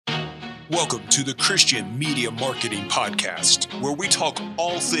Welcome to the Christian Media Marketing Podcast, where we talk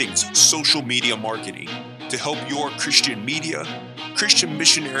all things social media marketing to help your Christian media, Christian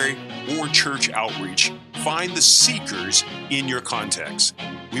missionary, or church outreach find the seekers in your context.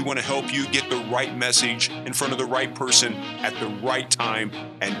 We want to help you get the right message in front of the right person at the right time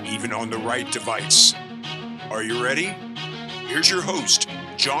and even on the right device. Are you ready? Here's your host,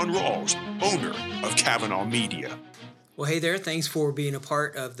 John Rawls, owner of Kavanaugh Media. Well, hey there. Thanks for being a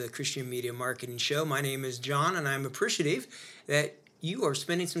part of the Christian Media Marketing Show. My name is John, and I'm appreciative that you are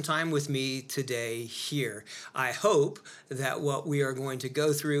spending some time with me today here. I hope that what we are going to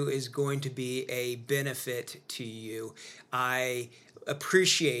go through is going to be a benefit to you. I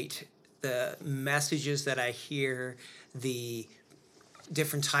appreciate the messages that I hear, the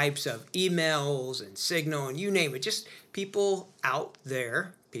different types of emails and Signal and you name it, just people out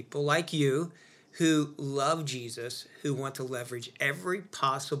there, people like you, who love Jesus, who want to leverage every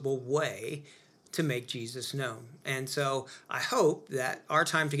possible way to make Jesus known. And so I hope that our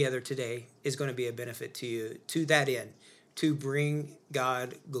time together today is going to be a benefit to you, to that end, to bring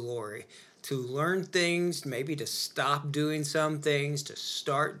God glory, to learn things, maybe to stop doing some things, to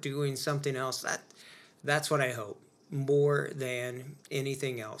start doing something else. That's what I hope, more than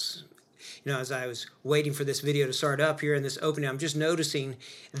anything else. You know, as I was waiting for this video to start up here in this opening, I'm just noticing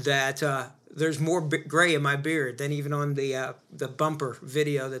that there's more gray in my beard than even on the bumper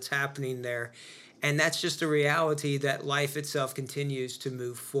video that's happening there. And that's just a reality that life itself continues to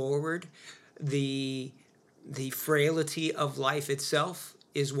move forward. The frailty of life itself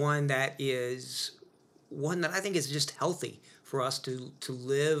is one that I think is just healthy for us to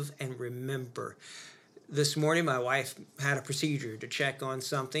live and remember. This morning, my wife had a procedure to check on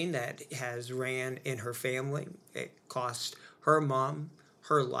something that has ran in her family. It cost her mom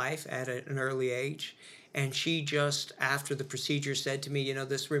her life at an early age. And she just, after the procedure, said to me, you know,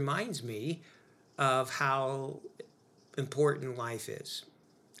 this reminds me of how important life is,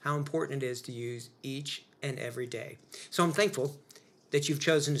 how important it is to use each and every day. So I'm thankful that you've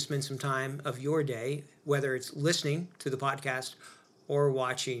chosen to spend some time of your day, whether it's listening to the podcast or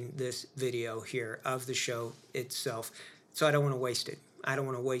watching this video here of the show itself. So I don't want to waste it. I don't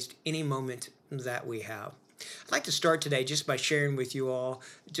want to waste any moment that we have. I'd like to start today just by sharing with you all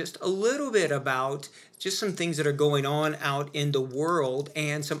just a little bit about just some things that are going on out in the world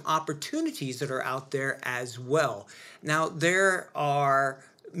and some opportunities that are out there as well. Now, there are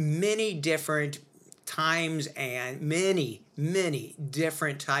many different times and many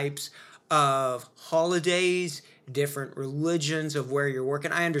different types of holidays, different religions of where you're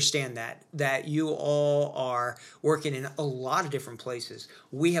working. I understand that you all are working in a lot of different places.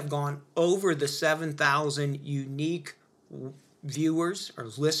 We have gone over the 7,000 unique viewers or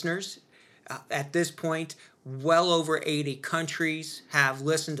listeners. At this point, well over 80 countries have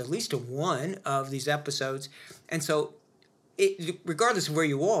listened at least to one of these episodes. And so regardless of where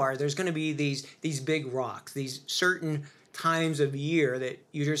you are, there's going to be these big rocks, these certain times of year that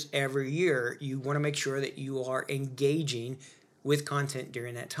you just every year you want to make sure that you are engaging with content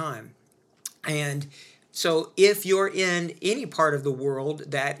during that time. And so if you're in any part of the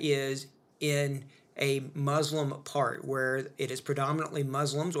world that is in a Muslim part where it is predominantly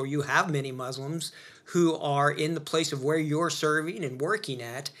Muslims, or you have many Muslims who are in the place of where you're serving and working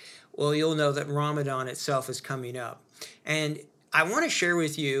at, well, you'll know that Ramadan itself is coming up. And I want to share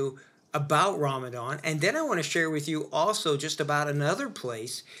with you about Ramadan, and then I want to share with you also just about another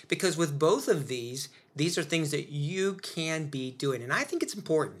place, because with both of these are things that you can be doing. And I think it's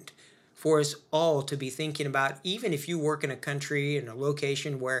important for us all to be thinking about, even if you work in a country, in a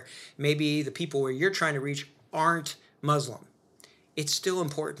location where maybe the people where you're trying to reach aren't Muslim. It's still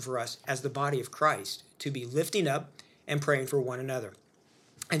important for us as the body of Christ to be lifting up and praying for one another.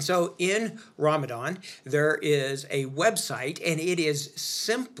 And so in Ramadan, there is a website, and it is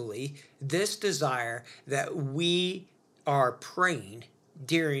simply this desire that we are praying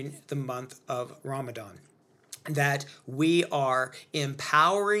during the month of Ramadan, that we are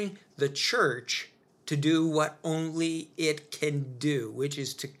empowering the church to do what only it can do, which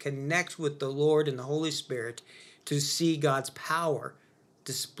is to connect with the Lord and the Holy Spirit to see God's power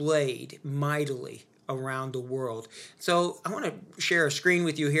displayed mightily around the world. So I want to share a screen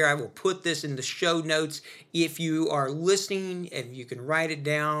with you here. I will put this in the show notes. If you are listening and you can write it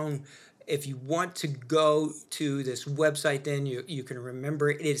down, if you want to go to this website, then you can remember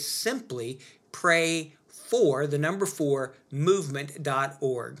it is simply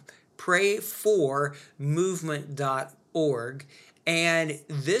pray4movement.org. Pray4movement.org. And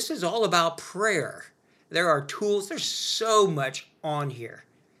this is all about prayer. There are tools. There's so much on here.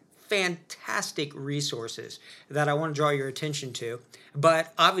 fantastic resources that I want to draw your attention to.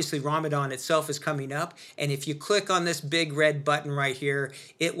 But obviously Ramadan itself is coming up, and if you click on this big red button right here,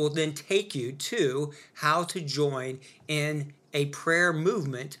 it will then take you to how to join in a prayer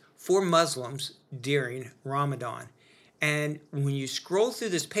movement for Muslims during Ramadan. And when you scroll through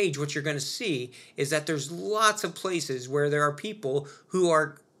this page, what you're going to see is that there's lots of places where there are people who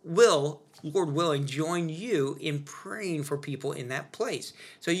will, Lord willing, join you in praying for people in that place.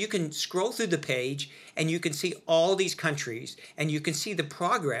 So you can scroll through the page and you can see all these countries, and you can see the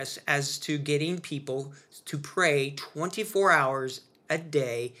progress as to getting people to pray 24 hours a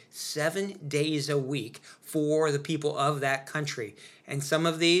day, 7 days a week for the people of that country. And some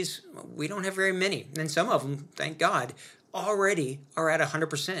of these, we don't have very many. And some of them, thank God, already are at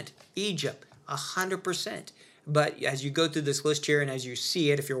 100%. Egypt, 100%. But as you go through this list here and as you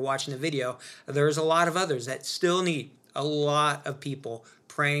see it, if you're watching the video, there's a lot of others that still need a lot of people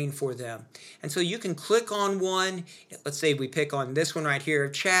praying for them. And so you can click on one. Let's say we pick on this one right here,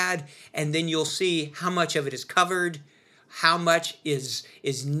 Chad, and then you'll see how much of it is covered, how much is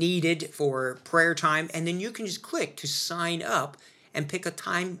needed for prayer time, and then you can just click to sign up and pick a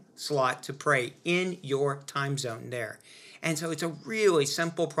time slot to pray in your time zone there. And so it's a really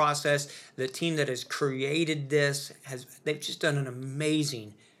simple process. The team that has created this, they've just done an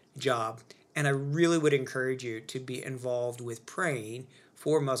amazing job. And I really would encourage you to be involved with praying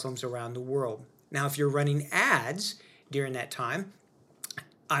for Muslims around the world. Now, if you're running ads during that time,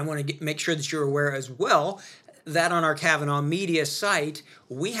 I want to make sure that you're aware as well that on our Kavanaugh Media site,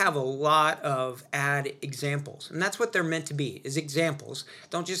 we have a lot of ad examples. And that's what they're meant to be, is examples.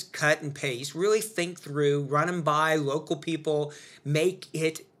 Don't just cut and paste. Really think through, run them by local people, make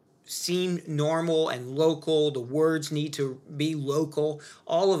it seem normal and local. The words need to be local,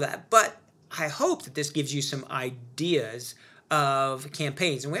 all of that. But I hope that this gives you some ideas of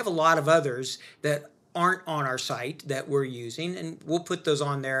campaigns. And we have a lot of others that aren't on our site that we're using, and we'll put those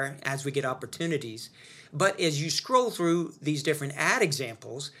on there as we get opportunities. But as you scroll through these different ad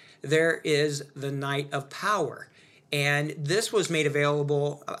examples, there is the Night of Power. And this was made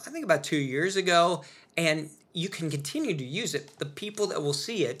available, I think, about 2 years ago, and you can continue to use it. The people that will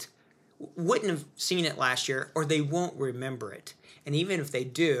see it wouldn't have seen it last year, or they won't remember it. And even if they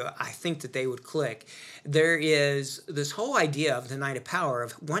do, I think that they would click. There is this whole idea of the Night of Power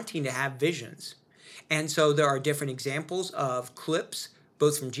of wanting to have visions. And so there are different examples of clips,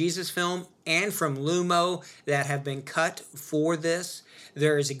 both from Jesus Film and from Lumo, that have been cut for this.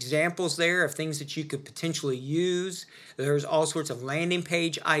 There's examples there of things that you could potentially use. There's all sorts of landing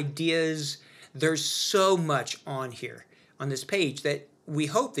page ideas. There's so much on here, on this page, that we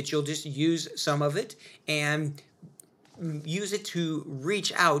hope that you'll just use some of it and use it to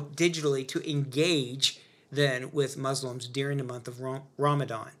reach out digitally to engage then with Muslims during the month of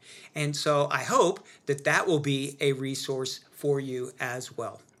Ramadan. And so I hope that that will be a resource for you as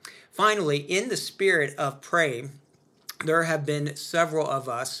well. Finally, in the spirit of praying, there have been several of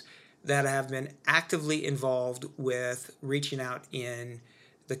us that have been actively involved with reaching out in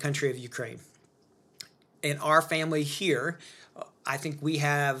the country of Ukraine. In our family here, I think we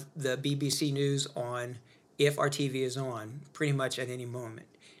have the BBC News on if our TV is on pretty much at any moment.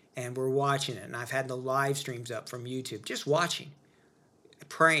 And we're watching it. And I've had the live streams up from YouTube, just watching,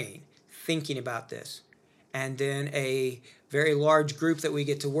 praying, thinking about this. And then a very large group that we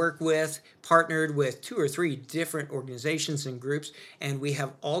get to work with, partnered with 2 or 3 different organizations and groups, and we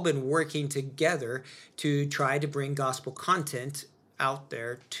have all been working together to try to bring gospel content out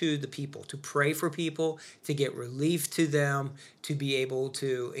there to the people, to pray for people, to get relief to them, to be able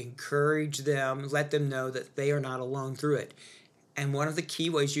to encourage them, let them know that they are not alone through it. And one of the key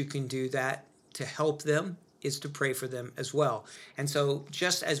ways you can do that to help them is to pray for them as well. And so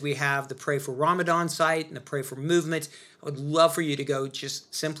just as we have the Pray for Ramadan site and the Pray for Movement, I would love for you to go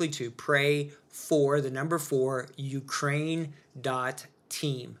just simply to pray for the number 4 Ukraine.team.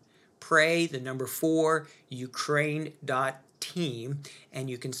 Pray the number 4 Ukraine.team, and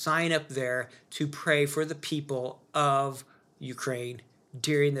you can sign up there to pray for the people of Ukraine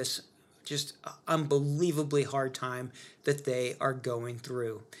during this just unbelievably hard time that they are going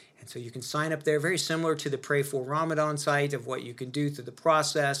through. And so you can sign up there, very similar to the Pray for Ramadan site of what you can do through the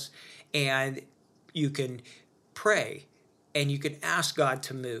process. And you can pray and you can ask God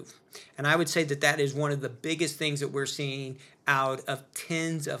to move. And I would say that that is one of the biggest things that we're seeing out of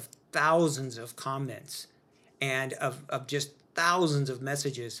tens of thousands of comments and of just thousands of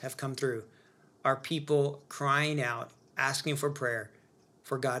messages have come through, are people crying out, asking for prayer,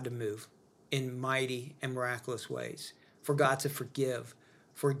 for God to move in mighty and miraculous ways, for God to forgive,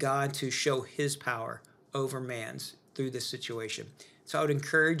 for God to show his power over man's through this situation. So I would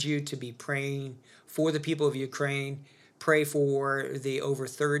encourage you to be praying for the people of Ukraine. Pray for the over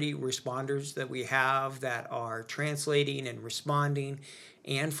 30 responders that we have that are translating and responding,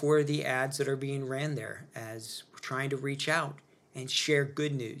 and for the ads that are being ran there as we're trying to reach out and share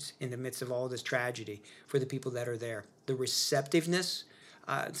good news in the midst of all this tragedy for the people that are there. The receptiveness,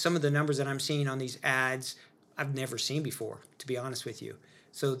 some of the numbers that I'm seeing on these ads, I've never seen before, to be honest with you.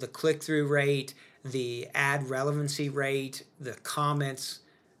 So the click-through rate, the ad relevancy rate, the comments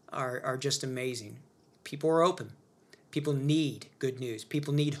are just amazing. People are open. People need good news.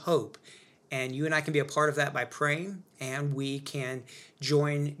 People need hope. And you and I can be a part of that by praying, and we can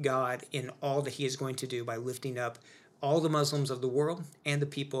join God in all that he is going to do by lifting up all the Muslims of the world and the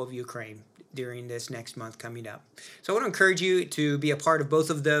people of Ukraine during this next month coming up. So I want to encourage you to be a part of both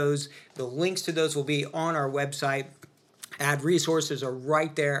of those. The links to those will be on our website. Ad resources are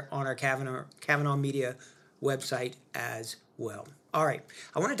right there on our Kavanaugh Media website as well. All right,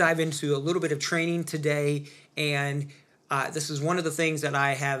 I want to dive into a little bit of training today, and this is one of the things that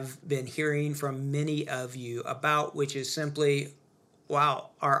I have been hearing from many of you about, which is simply,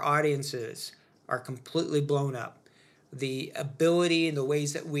 wow, our audiences are completely blown up. The ability and the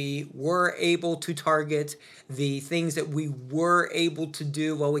ways that we were able to target, the things that we were able to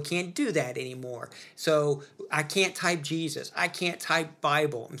do, well, we can't do that anymore. So I can't type Jesus. I can't type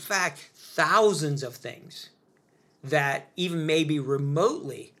Bible. In fact, thousands of things that even maybe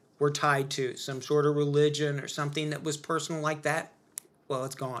remotely were tied to some sort of religion or something that was personal like that, well,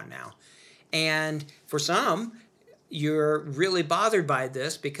 it's gone now. And for some, you're really bothered by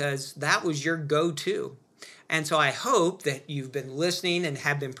this because that was your go-to. And so I hope that you've been listening and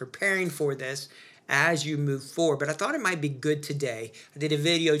have been preparing for this as you move forward. But I thought it might be good today. I did a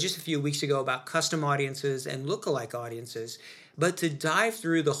video just a few weeks ago about custom audiences and lookalike audiences, but to dive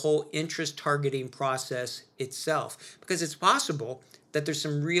through the whole interest targeting process itself, because it's possible that there's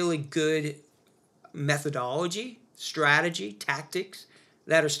some really good methodology, strategy, tactics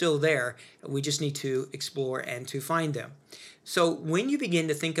that are still there. We just need to explore and to find them. So when you begin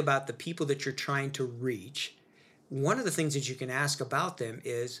to think about the people that you're trying to reach, one of the things that you can ask about them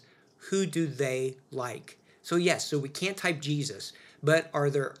is, who do they like? So yes, so we can't type Jesus, but are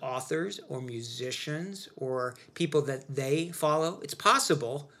there authors or musicians or people that they follow? It's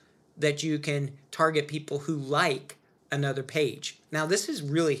possible that you can target people who like another page. Now, this is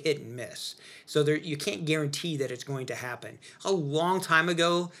really hit and miss. So you can't guarantee that it's going to happen. A long time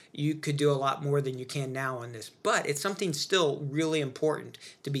ago, you could do a lot more than you can now on this, but it's something still really important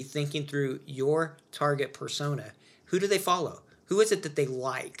to be thinking through your target persona. Who do they follow? Who is it that they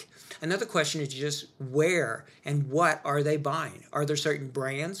like? Another question is just where and what are they buying? Are there certain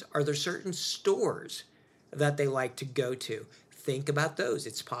brands? Are there certain stores that they like to go to? Think about those.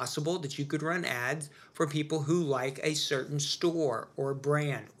 It's possible that you could run ads for people who like a certain store or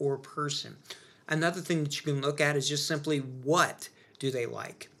brand or person. Another thing that you can look at is just simply, what do they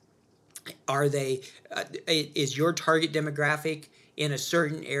like? Are they, is your target demographic in a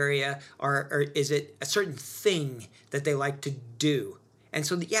certain area, or is it a certain thing that they like to do? And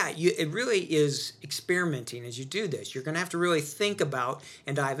so, yeah, it really is experimenting as you do this. You're going to have to really think about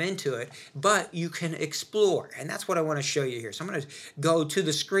and dive into it, but you can explore. And that's what I want to show you here. So I'm going to go to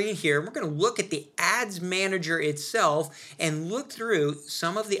the screen here, and we're going to look at the Ads Manager itself and look through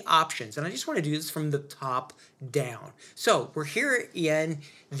some of the options. And I just want to do this from the top down. So we're here in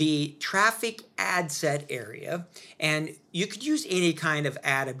the traffic ad set area, and you could use any kind of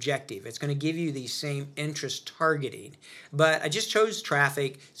ad objective. It's going to give you the same interest targeting, but I just chose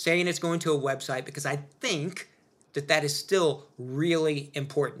traffic, saying it's going to a website because I think that is still really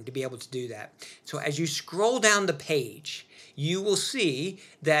important to be able to do that. So as you scroll down the page, you will see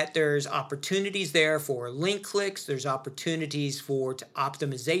that there's opportunities there for link clicks, there's opportunities for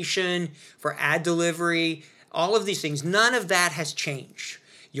optimization, for ad delivery, all of these things. None of that has changed.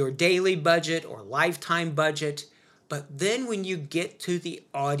 Your daily budget or lifetime budget. But then when you get to the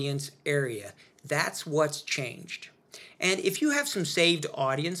audience area, that's what's changed. And if you have some saved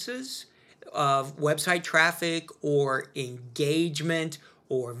audiences of website traffic or engagement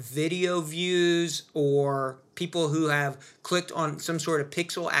or video views or people who have clicked on some sort of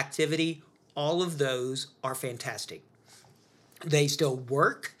pixel activity, all of those are fantastic. They still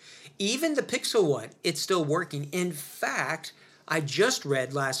work. Even the pixel one, it's still working. In fact, I just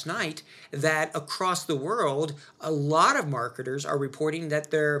read last night that across the world, a lot of marketers are reporting that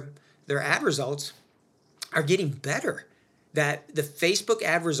their ad results are getting better, that the Facebook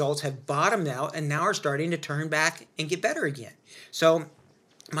ad results have bottomed out and now are starting to turn back and get better again. So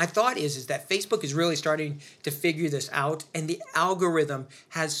my thought is that Facebook is really starting to figure this out, and the algorithm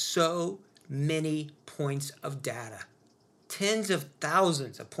has so many points of data tens of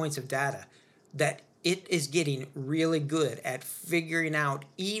thousands of points of data that it is getting really good at figuring out,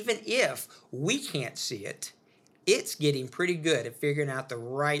 even if we can't see it, it's getting pretty good at figuring out the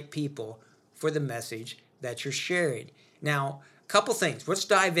right people for the message that you're sharing. Now, a couple things. Let's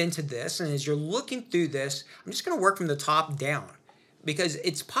dive into this. And as you're looking through this, I'm just going to work from the top down because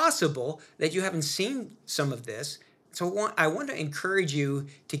it's possible that you haven't seen some of this. So I want to encourage you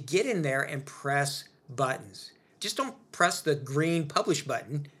to get in there and press buttons. Just don't press the green publish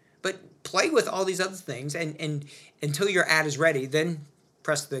button, but play with all these other things and until your ad is ready, then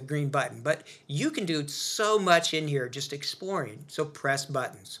press the green button. But you can do so much in here just exploring, so press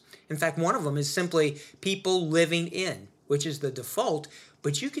buttons. In fact, one of them is simply people living in, which is the default,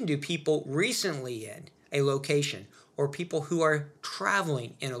 but you can do people recently in a location or people who are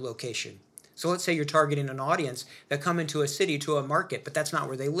traveling in a location. So let's say you're targeting an audience that come into a city to a market, but that's not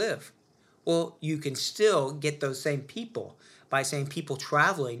where they live. Well, you can still get those same people by saying people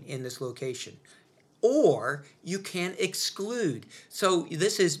traveling in this location. Or you can exclude. So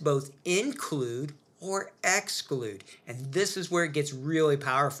this is both include or exclude. And this is where it gets really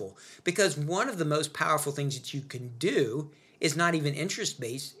powerful. Because one of the most powerful things that you can do is not even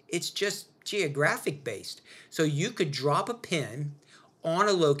interest-based, it's just geographic-based. So you could drop a pin on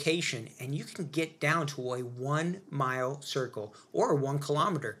a location and you can get down to a 1 mile circle or 1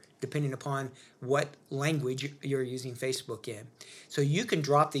 kilometer, depending upon what language you're using Facebook in. So you can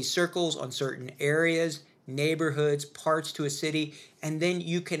drop these circles on certain areas, neighborhoods, parts to a city, and then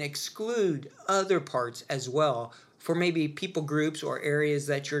you can exclude other parts as well for maybe people groups or areas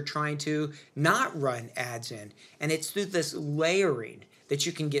that you're trying to not run ads in. And it's through this layering that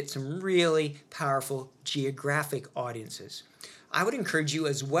you can get some really powerful geographic audiences. I would encourage you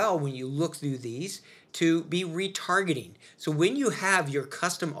as well, when you look through these, to be retargeting. So when you have your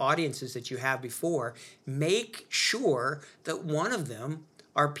custom audiences that you have before, make sure that one of them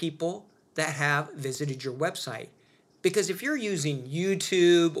are people that have visited your website. Because if you're using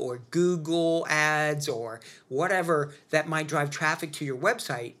YouTube or Google ads or whatever that might drive traffic to your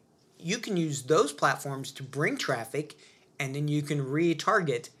website, you can use those platforms to bring traffic, and then you can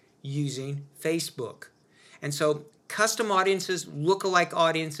retarget using Facebook. And so custom audiences, lookalike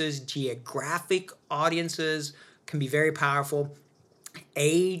audiences, geographic audiences can be very powerful.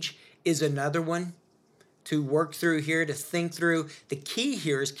 Age is another one to work through here, to think through. The key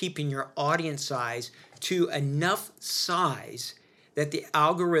here is keeping your audience size to enough size that the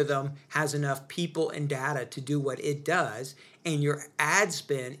algorithm has enough people and data to do what it does, and your ad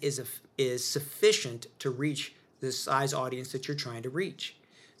spend is sufficient to reach the size audience that you're trying to reach.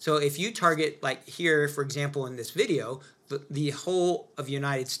 So if you target, like here, for example, in this video, the whole of the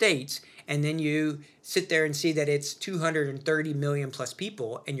United States, and then you sit there and see that it's 230 million plus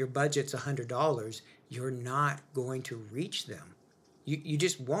people and your budget's $100, you're not going to reach them. You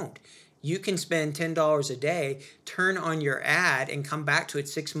just won't. You can spend $10 a day, turn on your ad, and come back to it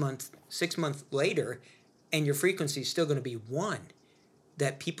 6 months later, and your frequency is still going to be 1.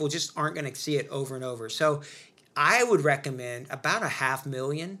 That people just aren't going to see it over and over. So I would recommend about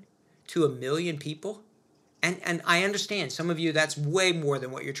 500,000 to 1 million people. And I understand some of you, that's way more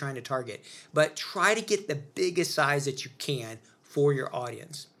than what you're trying to target. But try to get the biggest size that you can for your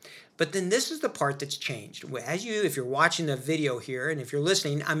audience. But then this is the part that's changed. If you're watching the video here, and if you're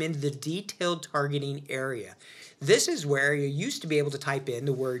listening, I'm in the detailed targeting area. This is where you used to be able to type in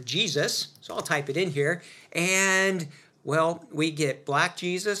the word Jesus. So I'll type it in here. And, well, we get Black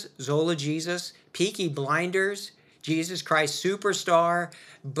Jesus, Zola Jesus, Peaky Blinders, Jesus Christ Superstar,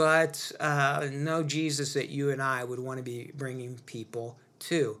 but no Jesus that you and I would want to be bringing people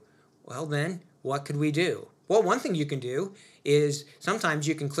to. Well, then, what could we do? Well, one thing you can do is sometimes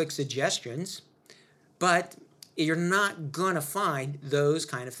you can click suggestions, but you're not going to find those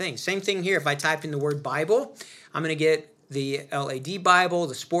kind of things. Same thing here. If I type in the word Bible, I'm going to get the LAD Bible,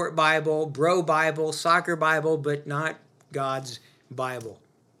 the Sport Bible, Bro Bible, Soccer Bible, but not God's Bible.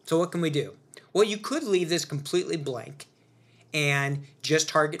 So what can we do? Well, you could leave this completely blank and just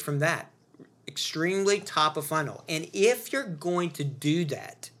target from that. Extremely top of funnel. And if you're going to do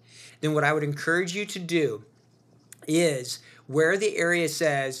that, then what I would encourage you to do is where the area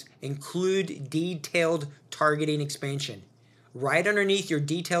says include detailed targeting expansion. Right underneath your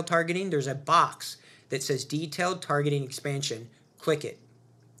detailed targeting, there's a box that says detailed targeting expansion. Click it.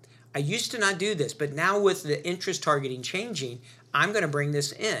 I used to not do this, but now with the interest targeting changing, I'm going to bring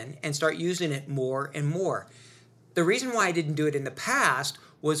this in and start using it more and more. The reason why I didn't do it in the past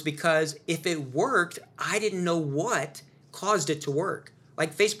was because if it worked, I didn't know what caused it to work.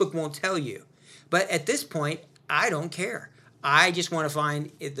 Like Facebook won't tell you. But at this point, I don't care. I just want to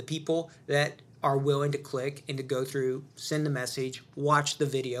find the people that are willing to click and to go through, send the message, watch the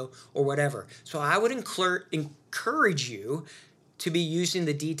video, or whatever. So I would encourage you to be using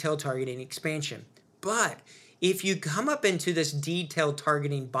the detailed targeting expansion. But if you come up into this detailed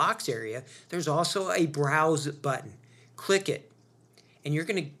targeting box area, there's also a browse button. Click it. And you're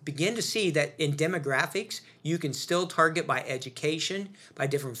going to begin to see that in demographics, you can still target by education, by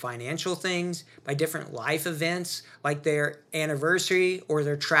different financial things, by different life events, like their anniversary, or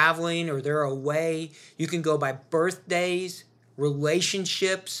they're traveling, or they're away. You can go by birthdays,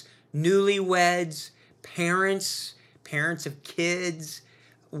 relationships, newlyweds, parents of kids,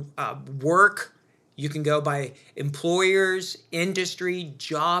 work. You can go by employers, industry,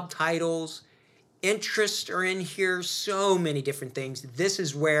 job titles. Interests are in here, so many different things. This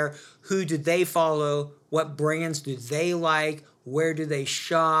is where, who do they follow? What brands do they like? Where do they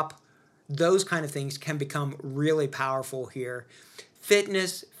shop? Those kind of things can become really powerful here.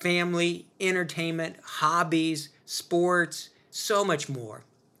 Fitness, family, entertainment, hobbies, sports, so much more.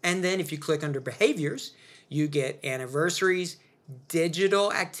 And then if you click under behaviors, you get anniversaries,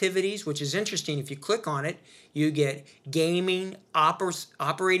 digital activities, which is interesting. If you click on it, you get gaming,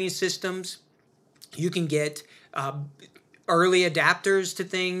 operating systems. You can get early adapters to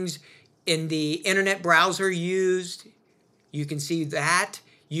things in the internet browser used. You can see that.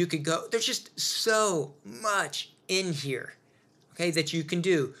 You could go, there's just so much in here, okay, that you can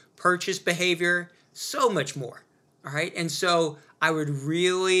do. Purchase behavior, so much more, all right? And so I would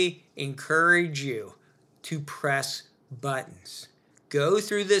really encourage you to press buttons. Go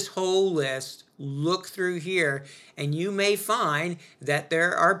through this whole list, look through here, and you may find that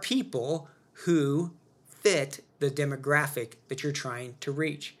there are people who fit the demographic that you're trying to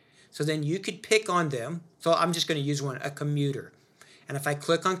reach. So then you could pick on them. So I'm just going to use one, a commuter. And if I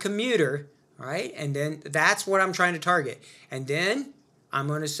click on commuter, all right, and then that's what I'm trying to target. And then I'm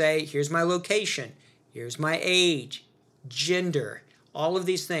going to say, here's my location, here's my age, gender, all of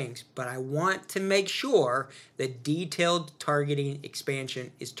these things. But I want to make sure that detailed targeting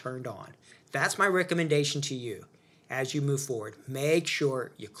expansion is turned on. That's my recommendation to you as you move forward. Make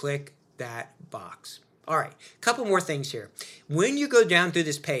sure you click that box. All right, a couple more things here. When you go down through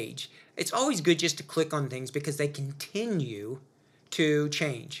this page, it's always good just to click on things because they continue to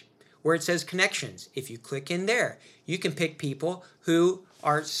change. Where it says connections, if you click in there, you can pick people who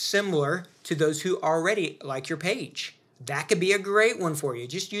are similar to those who already like your page. That could be a great one for you.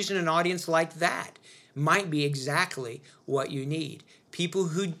 Just using an audience like that might be exactly what you need. People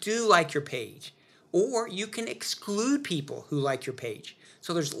who do like your page. Or you can exclude people who like your page.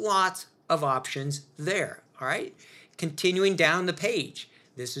 So there's lots of options there, all right? Continuing down the page,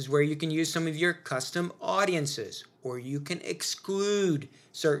 this is where you can use some of your custom audiences, or you can exclude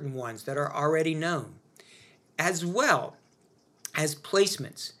certain ones that are already known. As well as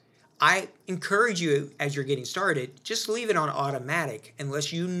placements, I encourage you, as you're getting started, just leave it on automatic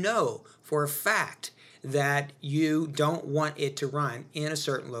unless you know for a fact that you don't want it to run in a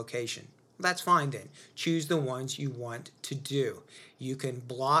certain location. That's fine then. Choose the ones you want to do. You can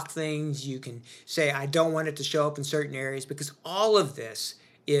block things. You can say, I don't want it to show up in certain areas, because all of this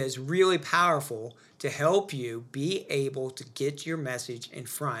is really powerful to help you be able to get your message in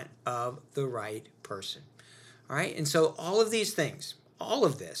front of the right person. All right. And so all of these things, all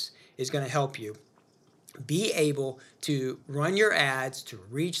of this is going to help you be able to run your ads to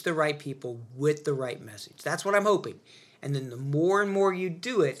reach the right people with the right message. That's what I'm hoping. And then the more and more you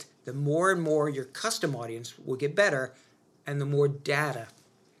do it, the more and more your custom audience will get better, and the more data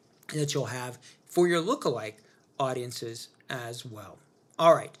that you'll have for your lookalike audiences as well.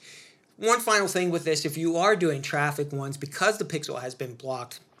 All right. One final thing with this, if you are doing traffic ones, because the pixel has been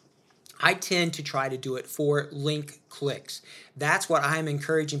blocked, I tend to try to do it for link clicks. That's what I'm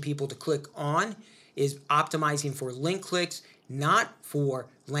encouraging people to click on, is optimizing for link clicks, not for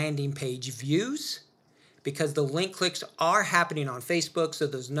landing page views, because the link clicks are happening on Facebook, so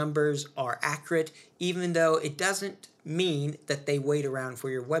those numbers are accurate, even though it doesn't mean that they wait around for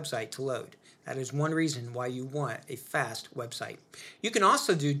your website to load. That is one reason why you want a fast website. You can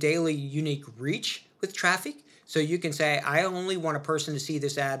also do daily unique reach with traffic. So you can say, I only want a person to see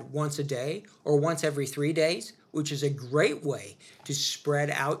this ad once a day or once every 3 days, which is a great way to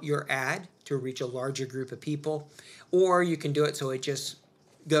spread out your ad to reach a larger group of people. Or you can do it so it just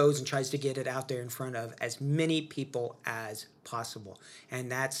goes and tries to get it out there in front of as many people as possible.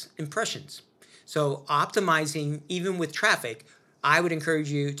 And that's impressions. So optimizing, even with traffic, I would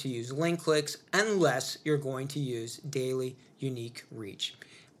encourage you to use link clicks unless you're going to use daily unique reach.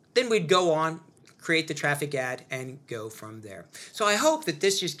 Then we'd go on, create the traffic ad, and go from there. So I hope that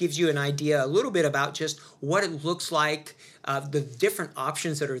this just gives you an idea a little bit about just what it looks like, the different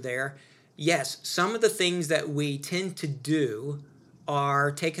options that are there. yes, some of the things that we tend to do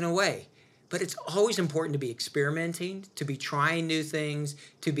are taken away. But it's always important to be experimenting, to be trying new things,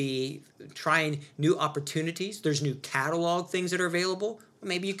 to be trying new opportunities. There's new catalog things that are available.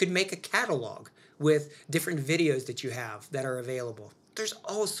 Maybe you could make a catalog with different videos that you have that are available. There's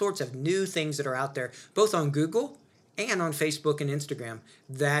all sorts of new things that are out there, both on Google and on Facebook and Instagram,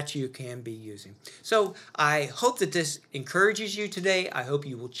 that you can be using. So I hope that this encourages you today. I hope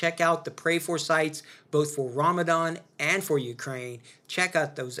you will check out the Pray For sites, both for Ramadan and for Ukraine. Check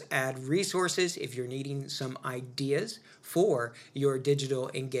out those ad resources if you're needing some ideas for your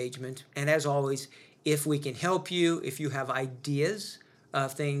digital engagement. And as always, if we can help you, if you have ideas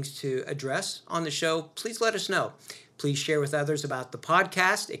of things to address on the show, please let us know. Please share with others about the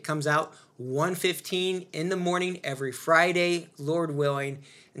podcast. It comes out 1:15 in the morning every Friday, Lord willing.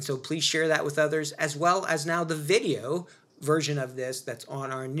 And so please share that with others, as well as now the video version of this that's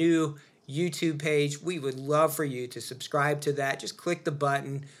on our new YouTube page. We would love for you to subscribe to that. Just click the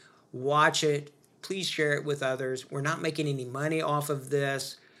button, watch it. Please share it with others. We're not making any money off of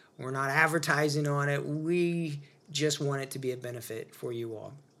this. We're not advertising on it. We just want it to be a benefit for you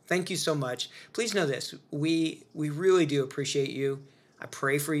all. Thank you so much. Please know this. We really do appreciate you. I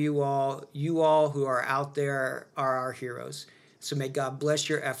pray for you all. You all who are out there are our heroes. So may God bless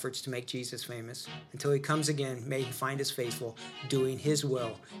your efforts to make Jesus famous. Until he comes again, may he find us faithful, doing his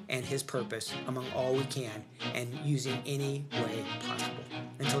will and his purpose among all we can and using any way possible.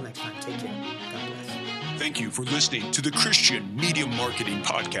 Until next time, take care. God bless. Thank you for listening to the Christian Media Marketing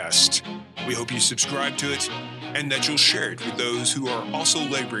Podcast. We hope you subscribe to it and that you'll share it with those who are also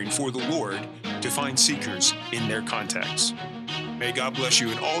laboring for the Lord to find seekers in their contacts. May God bless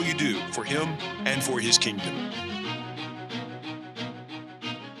you in all you do for him and for his kingdom.